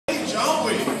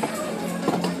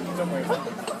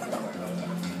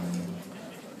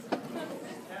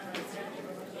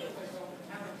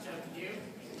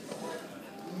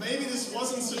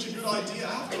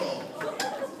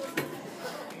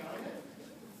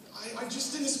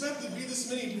just didn't expect there'd be this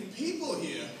many people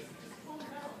here.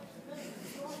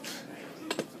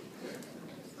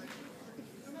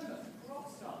 Remember,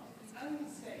 rock star, only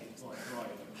stage. Right.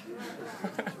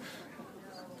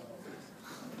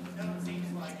 Now it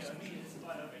seems like me is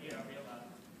right over here. I realize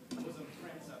I was on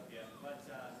friends up here, but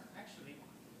actually.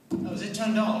 Oh, is it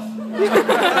turned off?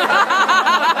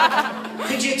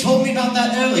 Could you have told me about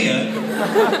that earlier?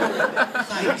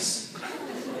 Thanks.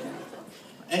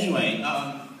 Anyway,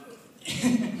 I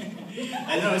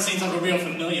know it seems like we're real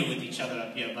familiar with each other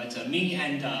up here, but me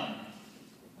and,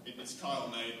 It's Kyle,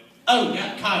 mate. Oh,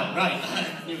 yeah, Kyle, right.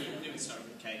 knew it started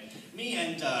with K. Me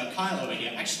and Kyle over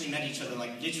here actually met each other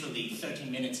like literally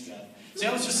 13 minutes ago. So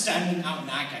I was just standing out in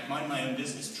Agag, minding my own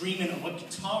business, dreaming of what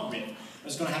guitar riff I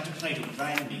was going to have to play to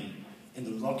brand me in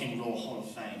the Rock and Roll Hall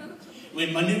of Fame.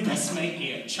 When my new best mate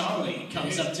here, Charlie,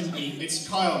 comes up to me. It's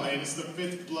Kyle, mate. It's the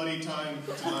 5th bloody time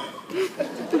tonight.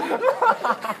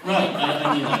 Right,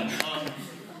 I knew that.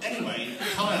 Anyway,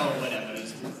 Kyle, whatever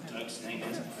his bloke's name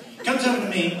is, comes over to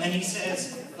me and he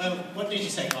says, well, what did you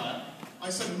say, Kyle? I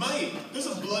said, mate, there's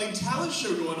a bloody talent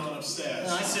show going on upstairs.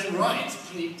 And I said, right, it's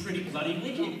pretty bloody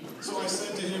wicked. So I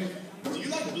said to him, do you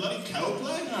like bloody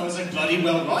Coldplay? And I was like, bloody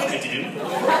well right I do.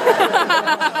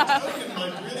 I told him my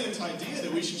brilliant idea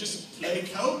that we should just play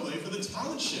Coldplay for the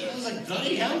talent show. I was like,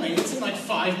 bloody hell, mate, it's in like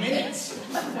 5 minutes.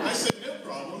 I said, no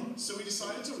problem. So we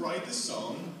decided to write this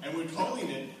song, and we're calling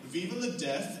it Viva la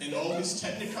Death in all his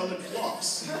technicolor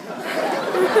clocks.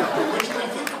 Which, when I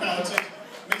think about it,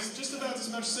 makes just about as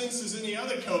much sense as any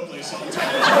other Coldplay song. So,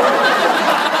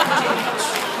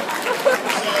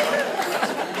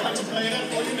 I'm going to play that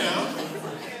for you now.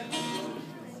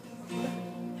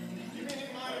 Give me a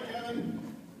mic, Kevin.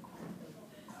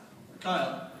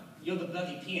 Kyle, you're the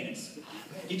bloody pianist.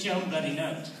 Get your own bloody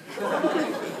note.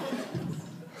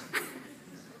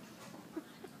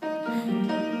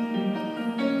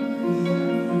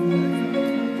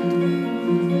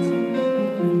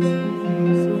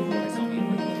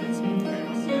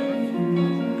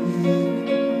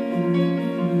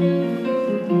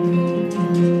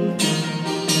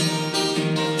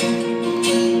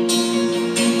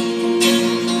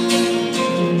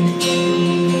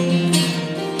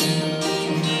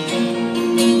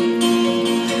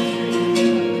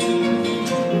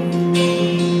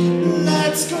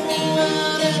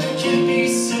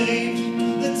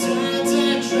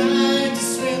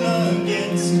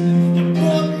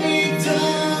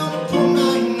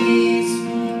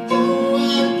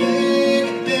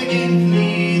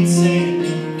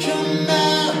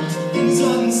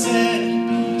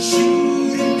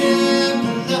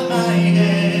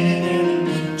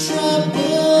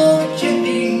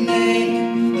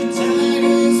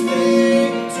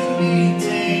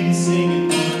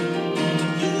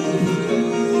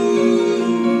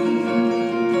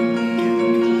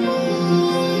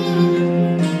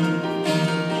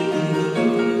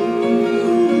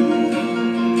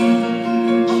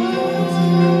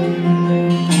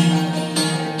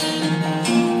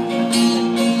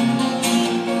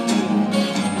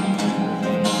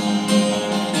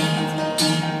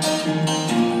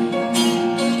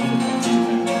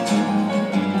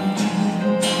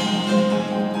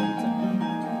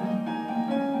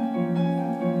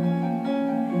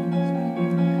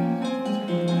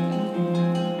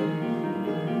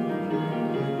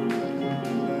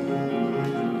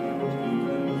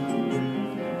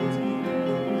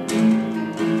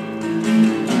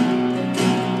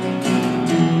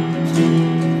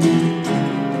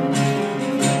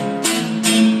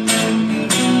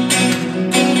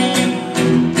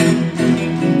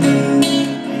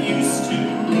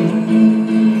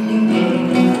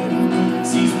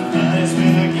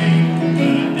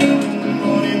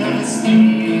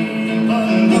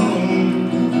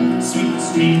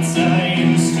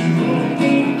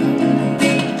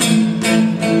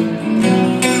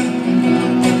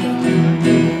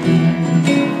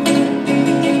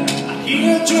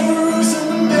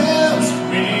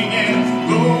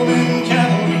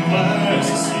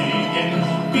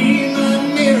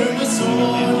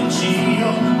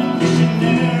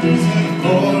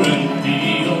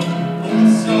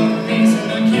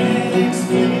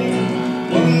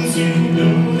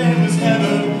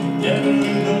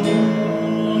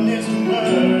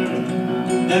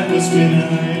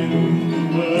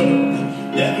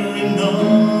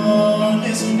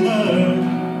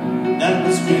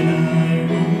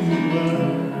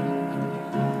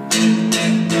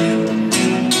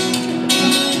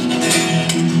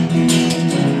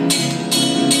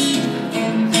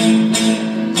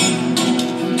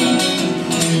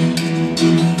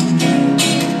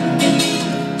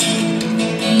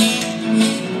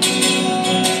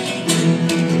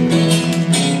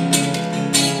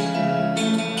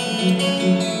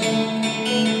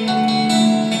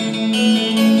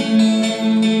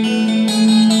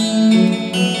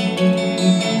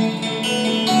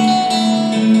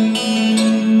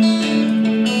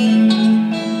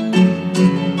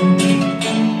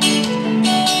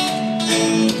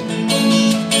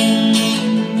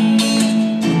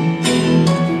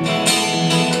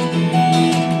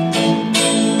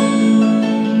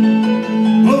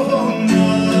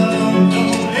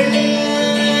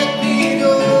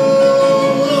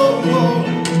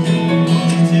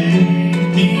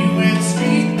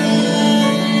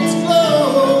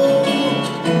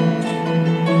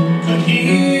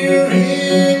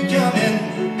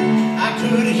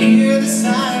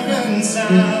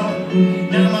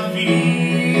 ground. Now my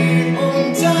feet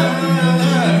won't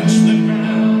touch the ground.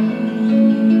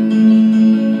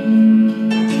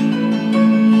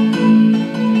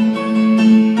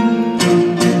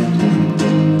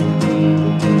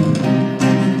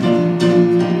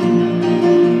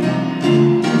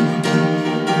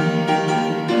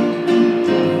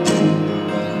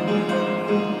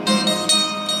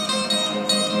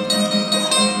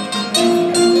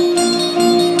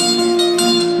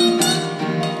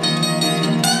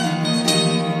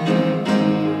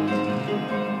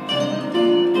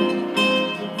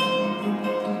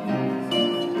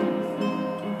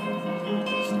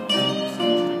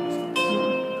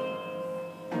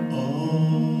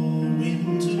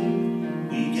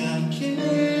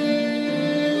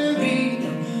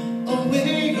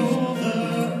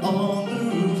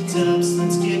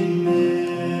 Let's get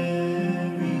married.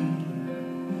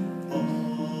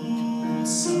 All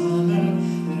summer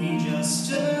we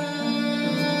just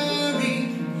hurry.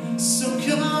 So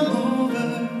come over,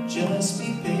 just be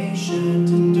patient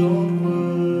and don't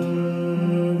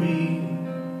worry.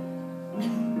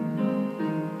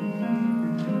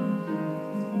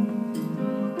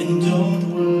 And don't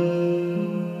worry.